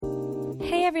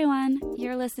Hey everyone,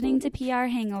 you're listening to PR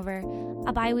Hangover,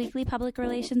 a bi-weekly public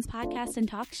relations podcast and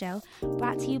talk show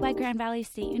brought to you by Grand Valley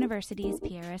State University's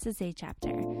PRSSA chapter,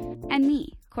 and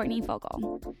me, Courtney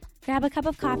Fogel. Grab a cup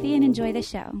of coffee and enjoy the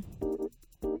show.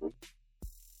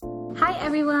 Hi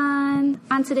everyone!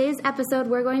 On today's episode,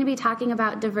 we're going to be talking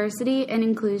about diversity and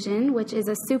inclusion, which is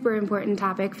a super important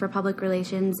topic for public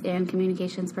relations and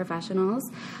communications professionals.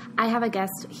 I have a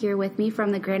guest here with me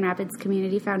from the Grand Rapids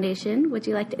Community Foundation. Would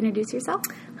you like to introduce yourself?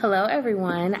 Hello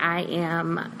everyone, I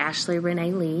am Ashley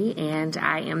Renee Lee, and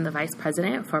I am the Vice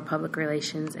President for Public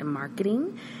Relations and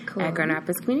Marketing at Grand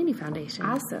Rapids Community Foundation.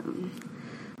 Awesome.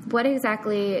 What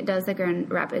exactly does the Grand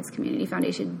Rapids Community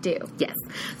Foundation do? Yes.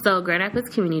 So Grand Rapids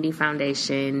Community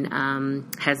Foundation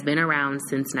has been around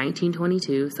since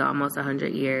 1922, so almost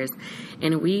 100 years.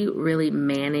 And we really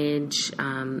manage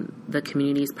the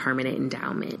community's permanent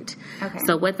endowment. Okay.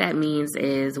 So what that means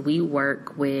is we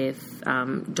work with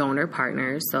donor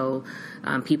partners, so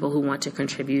people who want to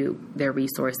contribute their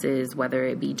resources, whether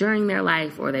it be during their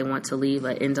life or they want to leave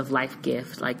an end-of-life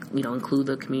gift, like, include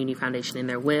the community foundation in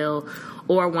their will,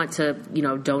 or want to,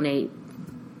 donate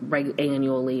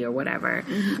annually or whatever.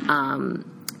 Mm-hmm.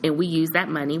 And we use that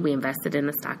money, we invest it in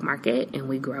the stock market, and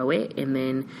we grow it, and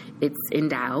then it's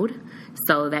endowed.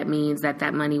 So that means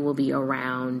that money will be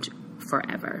around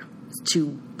forever to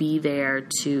be there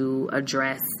to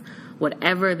address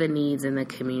whatever the needs in the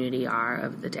community are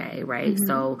of the day, right? Mm-hmm.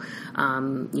 So,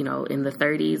 in the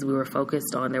 30s, we were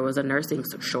focused on, there was a nursing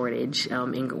shortage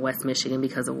in West Michigan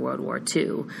because of World War II.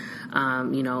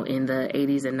 In the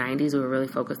 80s and 90s, we were really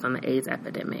focused on the AIDS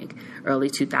epidemic. Early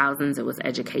 2000s, it was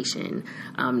education.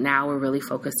 Now we're really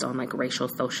focused on like racial,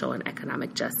 social, and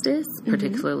economic justice,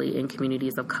 particularly in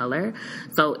communities of color.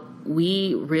 So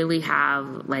we really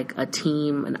have like a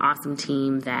team, an awesome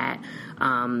team that,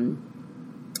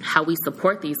 how we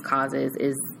support these causes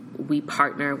is we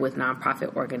partner with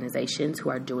nonprofit organizations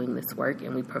who are doing this work,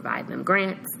 and we provide them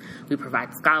grants. We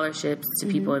provide scholarships to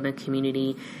people in the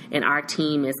community, and our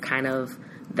team is kind of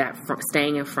that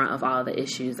staying in front of all the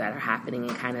issues that are happening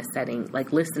and kind of setting,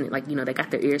 like listening, like, they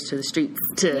got their ears to the streets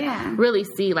to really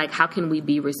see, like, how can we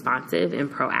be responsive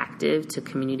and proactive to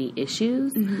community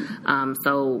issues.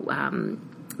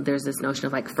 There's this notion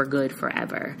of like for good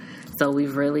forever. So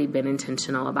we've really been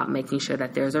intentional about making sure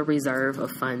that there's a reserve of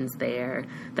funds there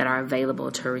that are available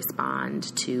to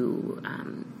respond to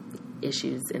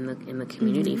issues in the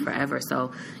community forever.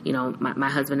 So, my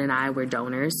husband and I were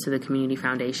donors to the Community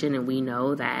Foundation, and we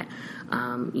know that,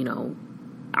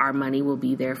 our money will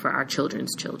be there for our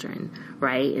children's children,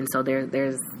 right? And so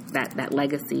there's that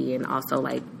legacy, and also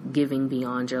like giving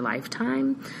beyond your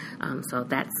lifetime. So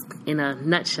that's in a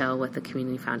nutshell what the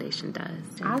Community Foundation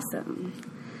does. Awesome.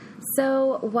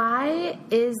 So why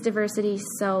is diversity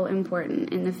so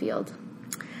important in the field?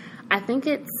 I think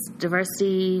it's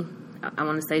diversity. I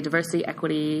want to say diversity,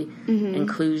 equity,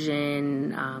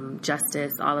 inclusion,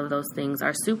 justice, all of those things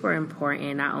are super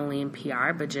important, not only in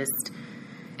PR, but just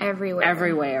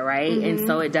everywhere, right? And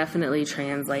so it definitely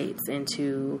translates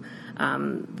into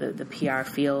the PR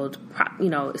field,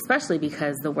 especially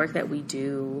because the work that we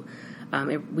do,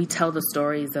 we tell the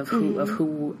stories of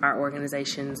who our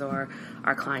organizations or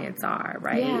our clients are,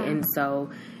 right? Yeah. And so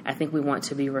I think we want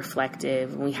to be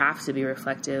reflective. We have to be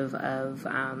reflective of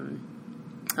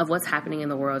what's happening in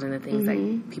the world and the things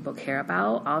that people care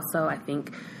about. Also, I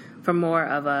think from more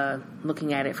of a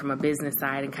looking at it from a business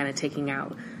side and kind of taking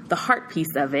out the heart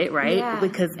piece of it, right? Yeah.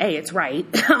 Because it's right.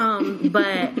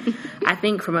 But I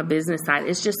think from a business side,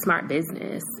 it's just smart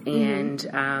business. And,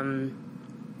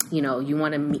 you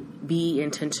want to be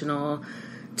intentional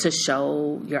to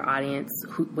show your audience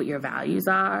what your values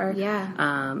are.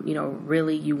 Yeah.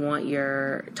 Really you want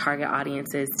your target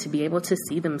audiences to be able to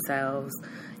see themselves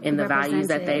in the values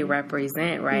that they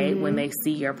represent, right? When they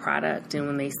see your product and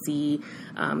when they see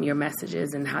your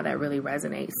messages and how that really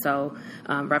resonates. So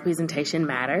representation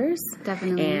matters.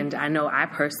 Definitely. And I know I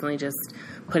personally just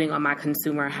putting on my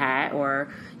consumer hat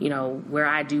or, where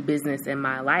I do business in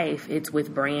my life, it's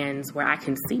with brands where I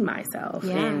can see myself.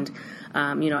 Yeah. And,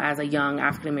 as a young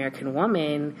African-American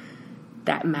woman,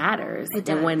 that matters.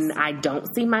 And when I don't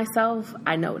see myself,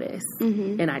 I notice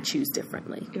and I choose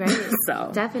differently. Right.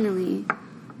 So definitely.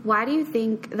 Why do you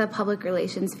think the public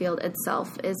relations field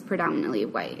itself is predominantly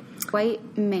white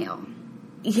male?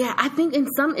 Yeah, I think in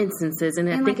some instances, and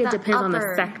I think it depends on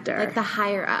the sector. Like the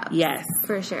higher up. Yes.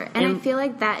 For sure. And I feel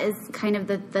like that is kind of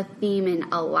the theme in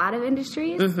a lot of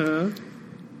industries.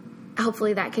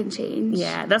 Hopefully that can change.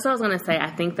 Yeah, that's what I was going to say.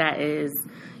 I think that is,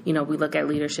 we look at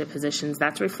leadership positions.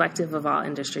 That's reflective of all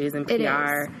industries, and PR,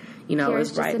 PR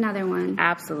is just another one.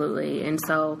 Absolutely. And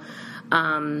so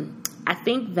I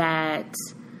think that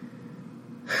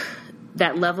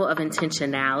level of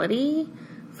intentionality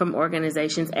from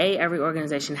organizations, every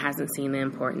organization hasn't seen the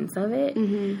importance of it.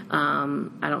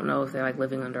 I don't know if they're like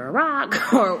living under a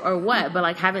rock or what, but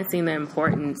like haven't seen the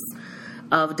importance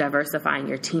of diversifying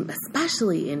your team,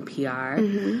 especially in PR.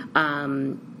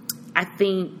 I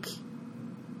think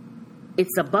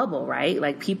it's a bubble, right?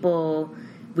 Like people,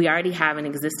 we already have an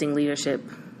existing leadership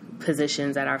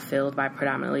positions that are filled by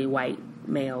predominantly white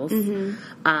males.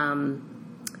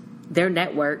 Their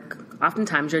network,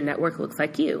 oftentimes your network looks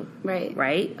like you. Right.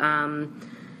 Right?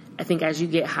 I think as you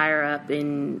get higher up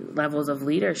in levels of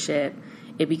leadership,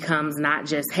 it becomes not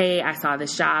just, hey, I saw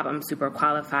this job, I'm super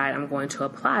qualified, I'm going to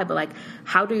apply, but like,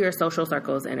 how do your social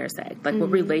circles intersect? Like, what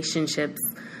relationships,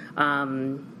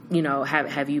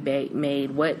 have you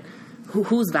made?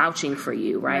 Who's vouching for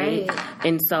you, right?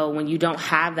 And so when you don't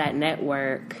have that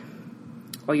network,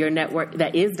 or your network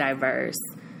that is diverse,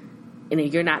 and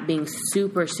you're not being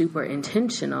super, super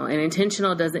intentional. And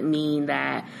intentional doesn't mean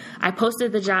that I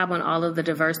posted the job on all of the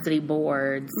diversity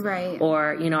boards. Right.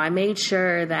 Or, I made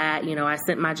sure that, I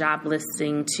sent my job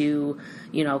listing to,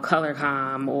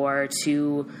 ColorCom or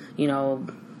to,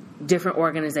 different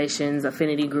organizations,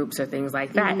 affinity groups or things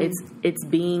like that. It's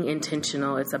being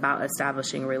intentional. It's about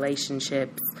establishing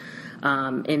relationships,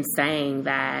 and saying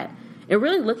that, and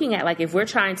really looking at, like, if we're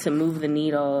trying to move the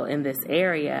needle in this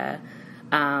area,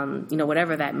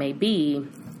 whatever that may be,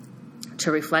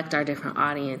 to reflect our different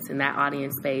audience, and that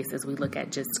audience base, as we look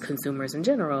at just consumers in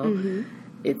general,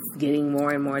 it's getting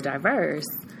more and more diverse.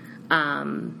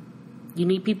 You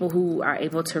need people who are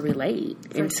able to relate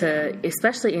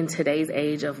especially in today's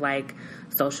age of like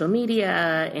social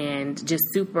media and just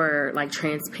super like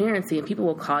transparency, and people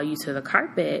will call you to the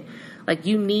carpet. Like,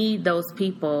 you need those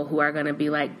people who are going to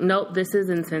be like, nope, this is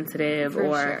insensitive,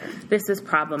 this is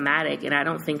problematic. And I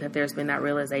don't think that there's been that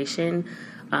realization,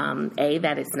 A,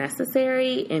 that it's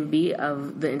necessary, and B,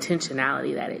 of the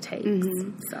intentionality that it takes.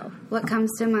 So what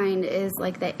comes to mind is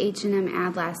like the H&M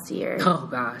ad last year. Oh,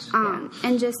 gosh.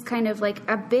 And just kind of like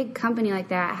a big company like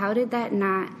that, how did that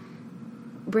not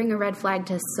bring a red flag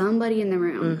to somebody in the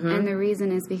room? And the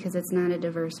reason is because it's not a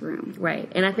diverse room.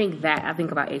 Right. And I think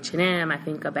about H&M, I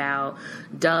think about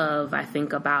Dove, I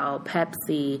think about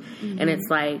Pepsi, and it's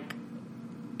like,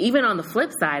 even on the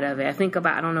flip side of it, I think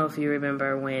about, I don't know if you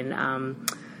remember when,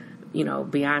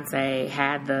 Beyonce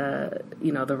had the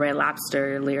Red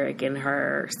Lobster lyric in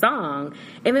her song,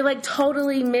 and they like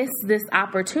totally missed this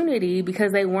opportunity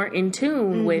because they weren't in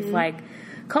tune with like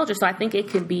culture. So I think it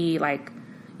could be like,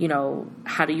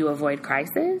 how do you avoid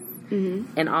crisis?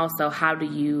 And also, how do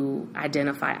you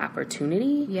identify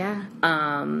opportunity? Yeah.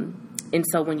 And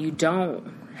so when you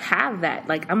don't have that,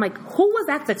 like, I'm like, who was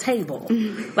at the table?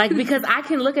 Like, because I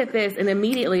can look at this and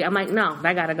immediately I'm like, no,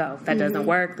 that gotta go. That doesn't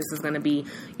work. This is going to be,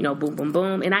 boom, boom,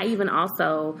 boom. And I even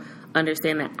also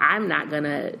understand that I'm not going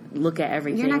to look at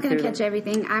everything. You're not going to catch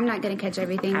everything. I'm not going to catch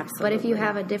everything. Absolutely. But if you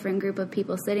have a different group of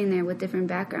people sitting there with different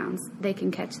backgrounds, they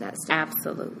can catch that stuff.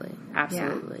 Absolutely.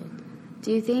 Absolutely. Yeah.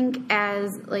 Do you think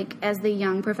as the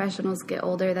young professionals get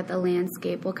older that the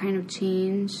landscape will kind of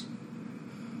change?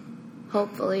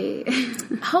 Hopefully.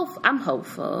 I'm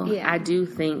hopeful. Yeah. I do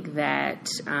think that,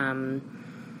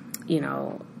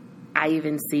 I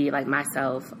even see, like,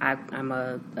 myself, I'm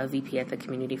a VP at the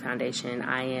Community Foundation.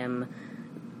 I am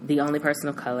the only person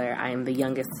of color. I am the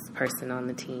youngest person on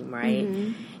the team, right?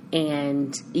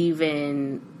 And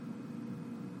even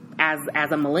as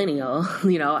a millennial,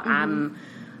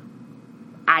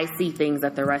 I see things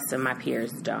that the rest of my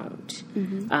peers don't.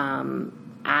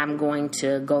 I'm going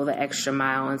to go the extra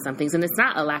mile on some things. And it's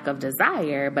not a lack of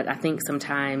desire, but I think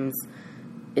sometimes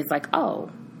it's like, oh,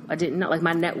 I didn't know. Like,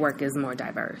 my network is more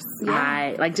diverse.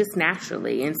 Yeah. Just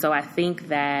naturally. And so I think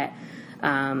that,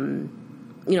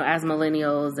 as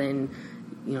millennials and,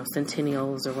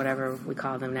 centennials or whatever we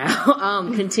call them now,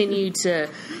 continue to,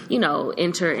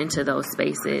 enter into those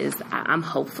spaces, I'm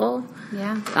hopeful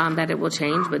that it will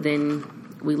change. But then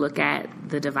we look at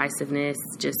the divisiveness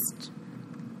just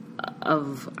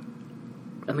of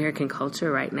American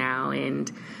culture right now,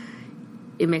 and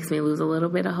it makes me lose a little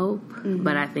bit of hope.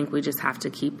 But I think we just have to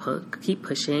keep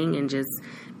pushing and just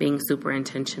being super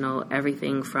intentional.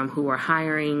 Everything from who we're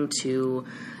hiring to,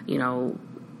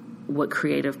 what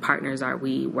creative partners are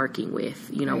we working with?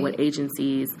 Right. What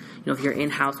agencies, if you're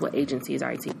in-house, what agencies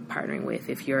are you partnering with?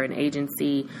 If you're an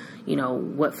agency,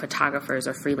 what photographers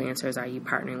or freelancers are you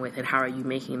partnering with? And how are you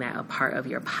making that a part of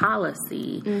your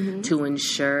policy to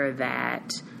ensure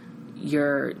that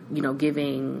you're,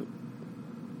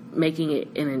 making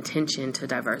it an intention to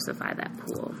diversify that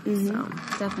pool. So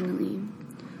Definitely.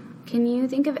 Can you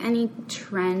think of any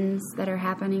trends that are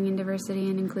happening in diversity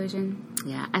and inclusion?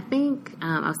 Yeah, I think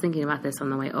I was thinking about this on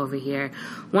the way over here.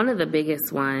 One of the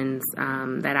biggest ones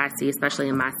that I see, especially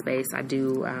in my space, I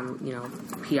do,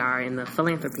 PR in the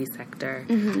philanthropy sector,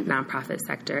 nonprofit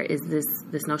sector, is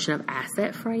this notion of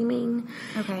asset framing.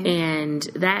 Okay. And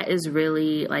that is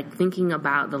really like thinking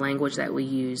about the language that we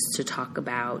use to talk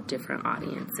about different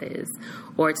audiences,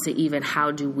 or to even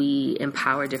how do we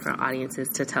empower different audiences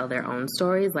to tell their own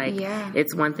stories. Like,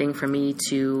 it's one thing for me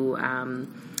to,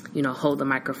 hold the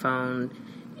microphone,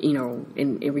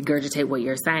 and regurgitate what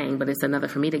you're saying, but it's another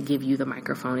for me to give you the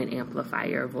microphone and amplify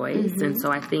your voice. And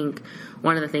so I think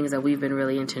one of the things that we've been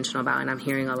really intentional about, and I'm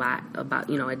hearing a lot about,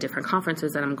 at different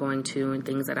conferences that I'm going to and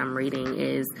things that I'm reading,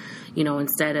 is,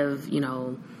 instead of,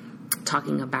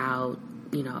 talking about,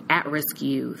 at-risk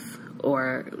youth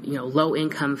or,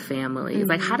 low-income families,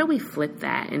 like, how do we flip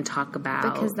that and talk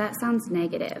about... Because that sounds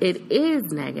negative. It is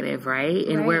negative, right?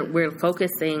 And we're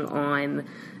focusing on...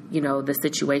 the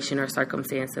situation or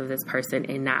circumstance of this person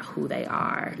and not who they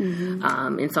are.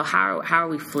 And so how are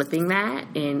we flipping that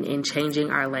and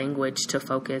changing our language to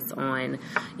focus on,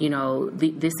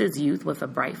 this is youth with a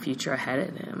bright future ahead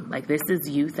of them. Like, this is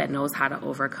youth that knows how to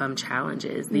overcome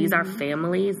challenges. These are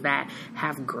families that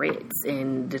have grits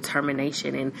and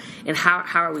determination. And how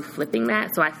are we flipping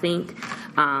that? So I think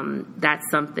that's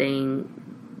something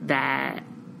that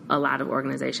a lot of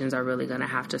organizations are really going to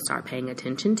have to start paying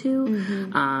attention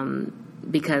to,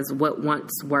 because what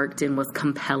once worked and was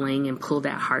compelling and pulled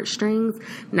at heartstrings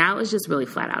now is just really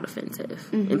flat out offensive,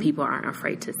 and people aren't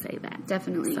afraid to say that.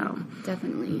 Definitely.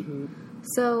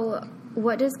 So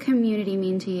what does community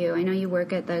mean to you? I know you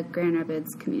work at the Grand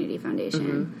Rapids Community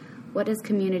Foundation. What does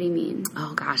community mean?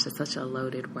 Oh, gosh, it's such a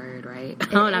loaded word, right?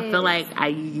 And I feel like I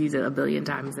use it a billion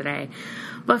times a day.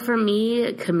 But for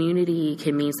me, community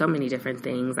can mean so many different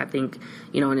things. I think,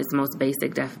 in its most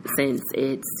basic sense,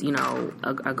 it's,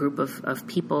 a group of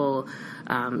people,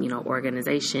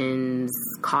 organizations,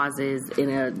 causes in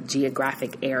a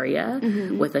geographic area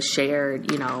with a shared,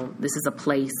 this is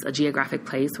a geographic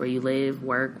place where you live,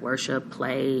 work, worship,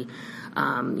 play,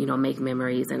 make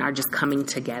memories, and are just coming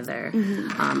together.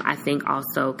 I think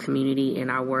also community in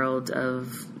our world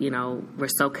of, we're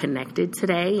so connected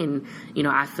today, and,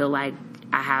 I feel like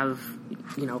I have,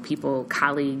 people,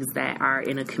 colleagues that are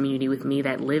in a community with me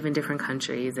that live in different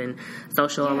countries, and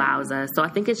social allows us. So I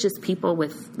think it's just people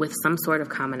with some sort of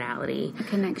commonality. A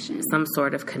connection. Some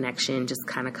sort of connection, just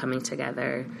kind of coming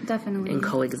together. Definitely. And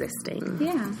coexisting.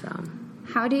 Yeah. So.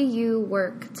 How do you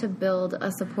work to build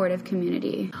a supportive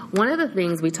community? One of the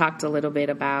things we talked a little bit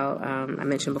about, I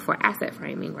mentioned before, asset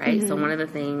framing, right? So one of the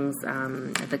things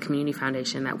at the Community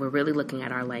Foundation that we're really looking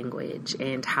at our language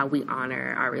and how we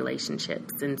honor our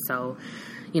relationships. And so,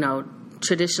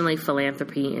 traditionally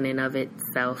philanthropy in and of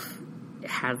itself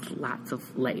has lots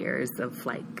of layers of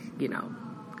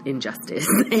injustice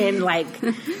and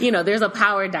there's a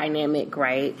power dynamic,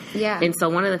 right? Yeah. And so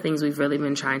one of the things we've really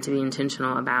been trying to be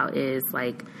intentional about is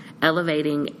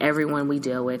elevating everyone we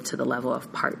deal with to the level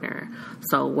of partner.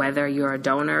 So whether you're a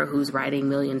donor who's writing $1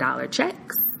 million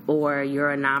checks, or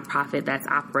you're a nonprofit that's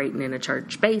operating in a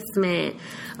church basement,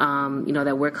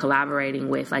 that we're collaborating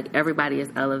with, everybody is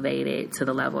elevated to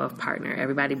the level of partner.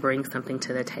 Everybody brings something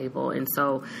to the table. And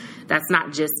so that's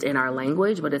not just in our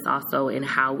language, but it's also in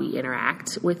how we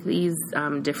interact with these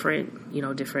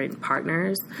different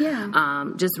partners.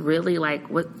 Yeah. Just really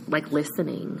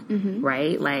listening,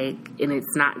 right? And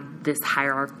it's not this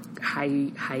hierarchical,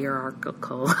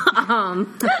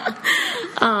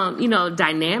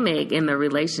 dynamic in the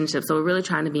relationship. So we're really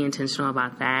trying to be intentional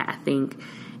about that. I think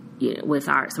with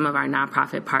some of our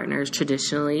nonprofit partners,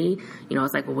 traditionally,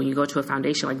 it's when you go to a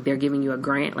foundation, they're giving you a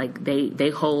grant, they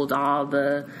hold all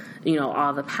the,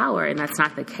 all the power, and that's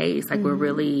not the case. We're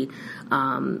really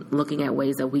looking at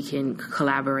ways that we can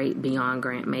collaborate beyond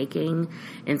grant making.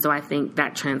 And so I think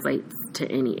that translates to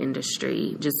any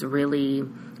industry, just really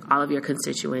all of your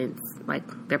constituents,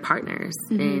 they're partners,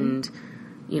 and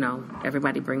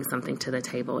everybody brings something to the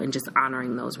table, and just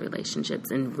honoring those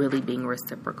relationships and really being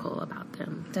reciprocal about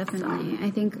them. Definitely. So.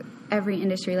 I think every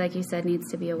industry, like you said,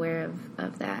 needs to be aware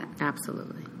of that.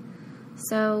 Absolutely.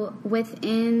 So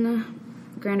within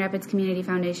Grand Rapids Community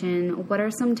Foundation, what are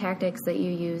some tactics that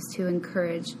you use to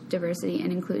encourage diversity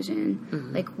and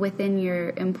inclusion, within your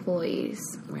employees?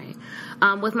 Right.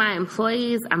 With my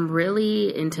employees, I'm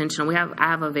really intentional. I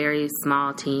have a very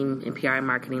small team in PR and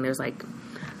marketing. There's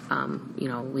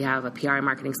we have a PR and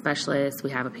marketing specialist,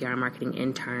 we have a PR and marketing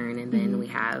intern, and then we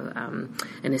have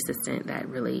an assistant that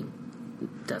really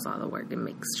does all the work and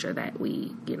makes sure that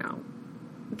we,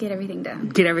 get everything done.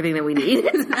 Get everything that we need.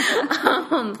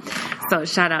 So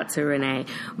shout out to Renee.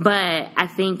 But I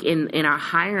think in our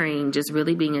hiring, just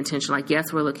really being intentional, like,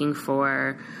 yes, we're looking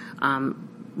for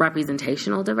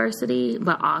representational diversity,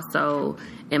 but also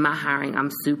in my hiring, I'm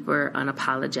super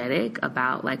unapologetic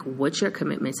about, like, what's your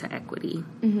commitment to equity,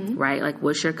 right? Like,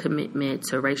 what's your commitment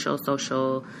to racial,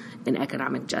 social, and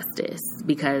economic justice?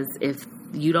 Because if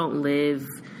you don't live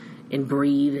and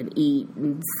breathe and eat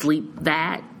and sleep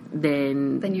that,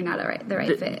 then you're not the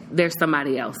right fit. There's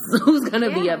somebody else who's going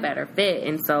to be a better fit.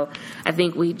 And so I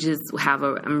think we just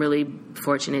I'm really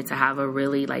fortunate to have a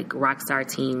really, like, rock star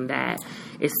team that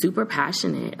is super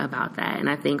passionate about that. And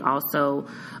I think also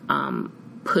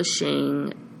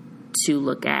pushing to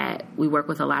look at, we work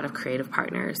with a lot of creative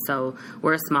partners. So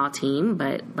we're a small team,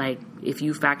 but, like, if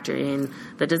you factor in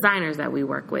the designers that we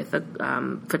work with, the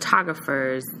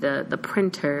photographers, the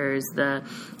printers, the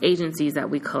agencies that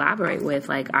we collaborate with,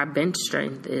 like, our bench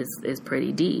strength is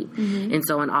pretty deep. And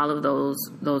so in all of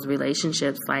those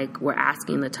relationships, like, we're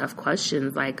asking the tough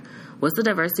questions, like, what's the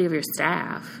diversity of your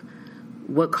staff?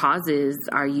 What causes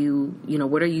are you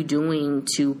what are you doing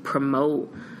to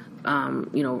promote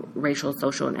racial,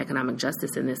 social, and economic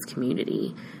justice in this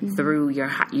community through your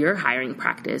hiring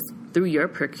practice, through your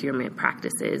procurement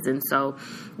practices. And so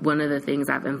one of the things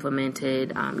I've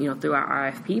implemented, through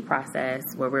our RFP process,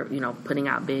 where we're, putting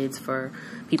out bids for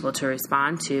people to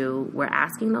respond to, we're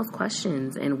asking those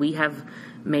questions. And we have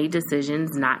made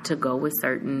decisions not to go with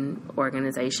certain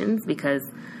organizations because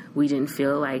we didn't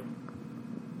feel like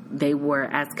they were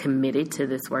as committed to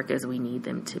this work as we need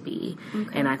them to be.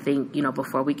 Okay. And I think,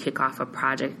 before we kick off a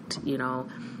project,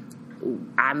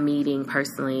 I'm meeting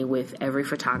personally with every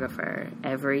photographer,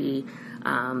 every,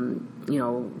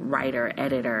 writer,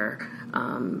 editor,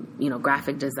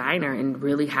 graphic designer, and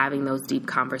really having those deep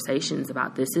conversations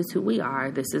about, this is who we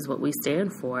are, this is what we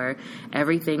stand for.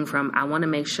 Everything from, I want to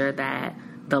make sure that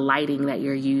the lighting that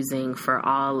you're using for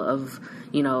all of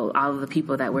the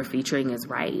people that we're featuring is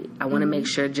right. I want to make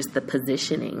sure just the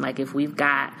positioning, like, if we've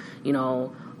got,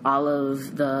 all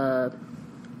of the,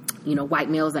 white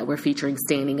males that we're featuring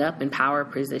standing up in power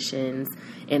positions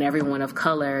and everyone of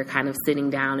color kind of sitting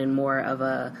down in more of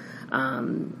a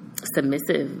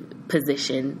submissive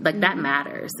position, like, that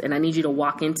matters. And I need you to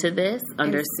walk into this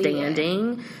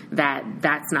understanding that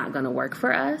that's not going to work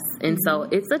for us. And so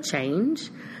it's a change.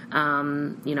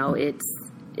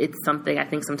 It's something I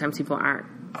think sometimes people aren't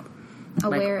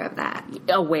aware of that.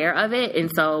 Aware of it. And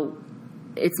so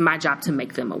it's my job to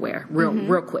make them aware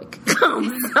real quick.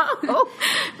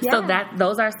 So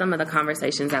those are some of the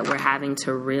conversations that we're having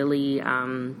to really,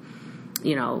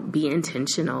 be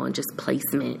intentional, and just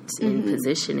placement and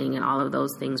positioning and all of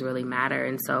those things really matter.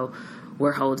 And so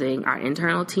we're holding our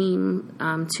internal team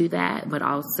to that, but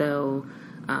also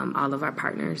all of our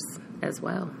partners as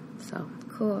well. So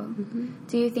cool.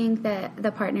 Do you think that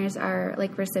the partners are,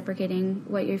 like, reciprocating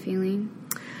what you're feeling?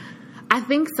 I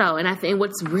think so. And I think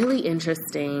what's really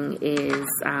interesting is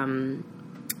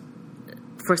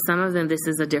for some of them, this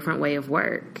is a different way of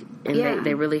work. And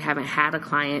they really haven't had a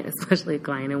client, especially a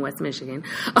client in West Michigan,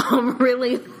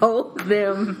 really hold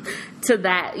them to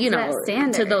that,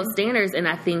 to those standards. And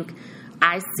I think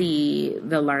I see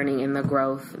the learning and the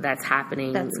growth that's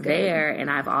happening there. And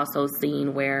I've also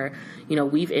seen where,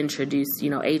 we've introduced,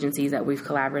 agencies that we've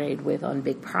collaborated with on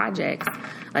big projects.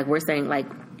 Like, we're saying, like,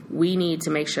 we need to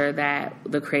make sure that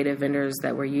the creative vendors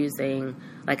that we're using,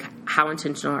 like, how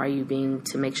intentional are you being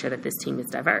to make sure that this team is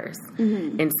diverse?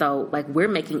 And so, like, we're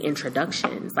making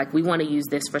introductions. Like, we want to use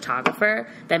this photographer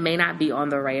that may not be on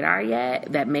the radar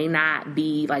yet, that may not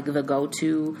be, like, the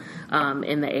go-to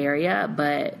in the area,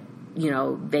 but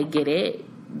they get it.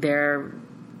 They're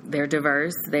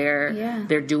diverse.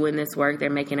 They're doing this work. They're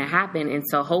making it happen. And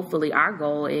so hopefully our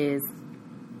goal is,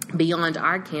 beyond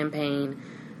our campaign,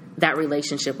 that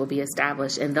relationship will be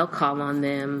established, and they'll call on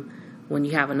them when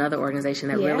you have another organization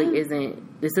that really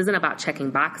this isn't about checking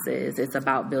boxes. It's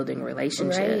about building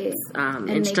relationships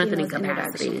and strengthening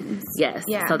capacity. Yes.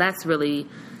 Yeah. So that's really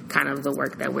kind of the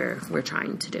work that we're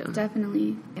trying to do.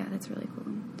 Definitely. Yeah, that's really cool.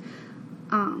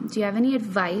 Do you have any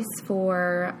advice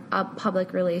for a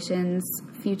public relations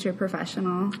future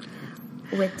professional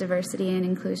with diversity and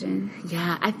inclusion?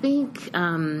 Yeah, I think,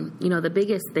 the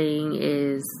biggest thing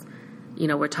is,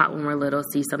 we're taught when we're little,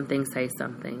 see something, say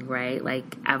something, right?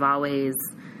 Like, I've always,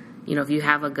 if you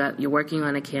have a gut, you're working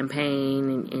on a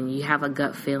campaign and you have a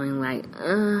gut feeling like,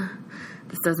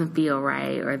 this doesn't feel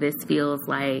right, or this feels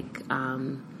like,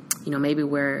 maybe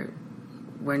we're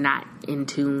not in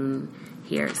tune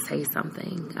here, say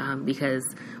something, because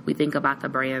we think about the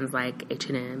brands like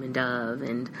H&M and Dove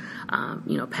and,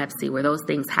 Pepsi, where those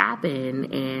things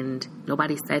happen and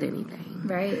nobody said anything.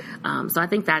 Right. So I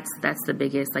think that's the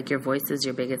biggest, like, your voice is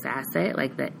your biggest asset,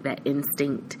 like that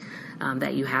instinct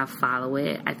that you have, follow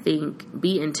it. I think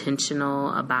be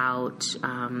intentional about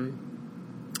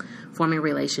forming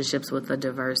relationships with a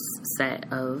diverse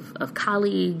set of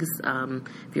colleagues.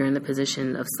 If you're in the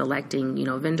position of selecting,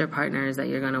 vendor partners that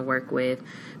you're going to work with,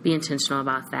 be intentional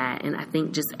about that. And I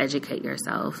think just educate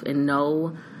yourself and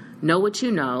know what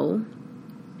you know,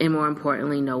 and more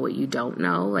importantly, know what you don't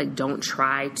know. Like, don't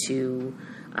try to,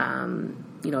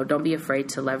 don't be afraid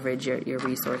to leverage your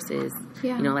resources.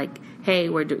 Yeah. Like, hey,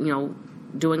 we're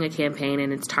doing a campaign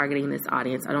and it's targeting this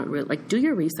audience. I don't really do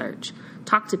your research.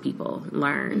 Talk to people,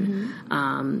 learn,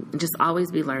 just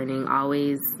always be learning,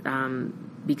 always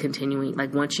be continuing.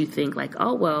 Like, once you think like,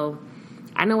 oh, well,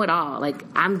 I know it all. Like,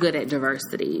 I'm good at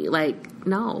diversity. Like,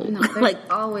 no there's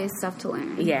always stuff to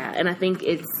learn. Yeah. And I think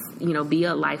it's, be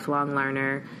a lifelong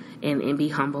learner and be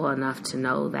humble enough to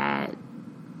know that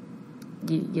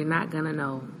you're not going to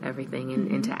know everything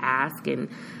and to ask and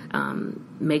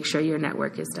make sure your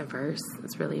network is diverse.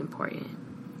 It's really important.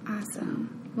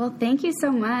 Awesome. Well, thank you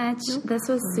so much. This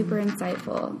was super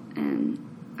insightful, and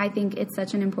I think it's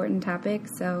such an important topic,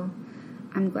 so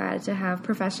I'm glad to have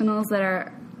professionals that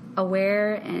are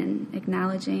aware and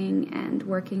acknowledging and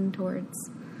working towards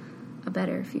a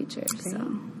better future. Great.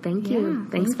 So thank you.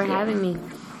 Thanks for having me.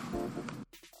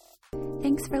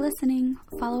 Thanks for listening.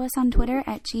 Follow us on Twitter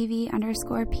at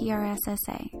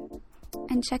GV_PRSSA.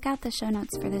 And check out the show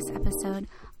notes for this episode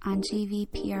on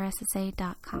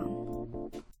gvprssa.com.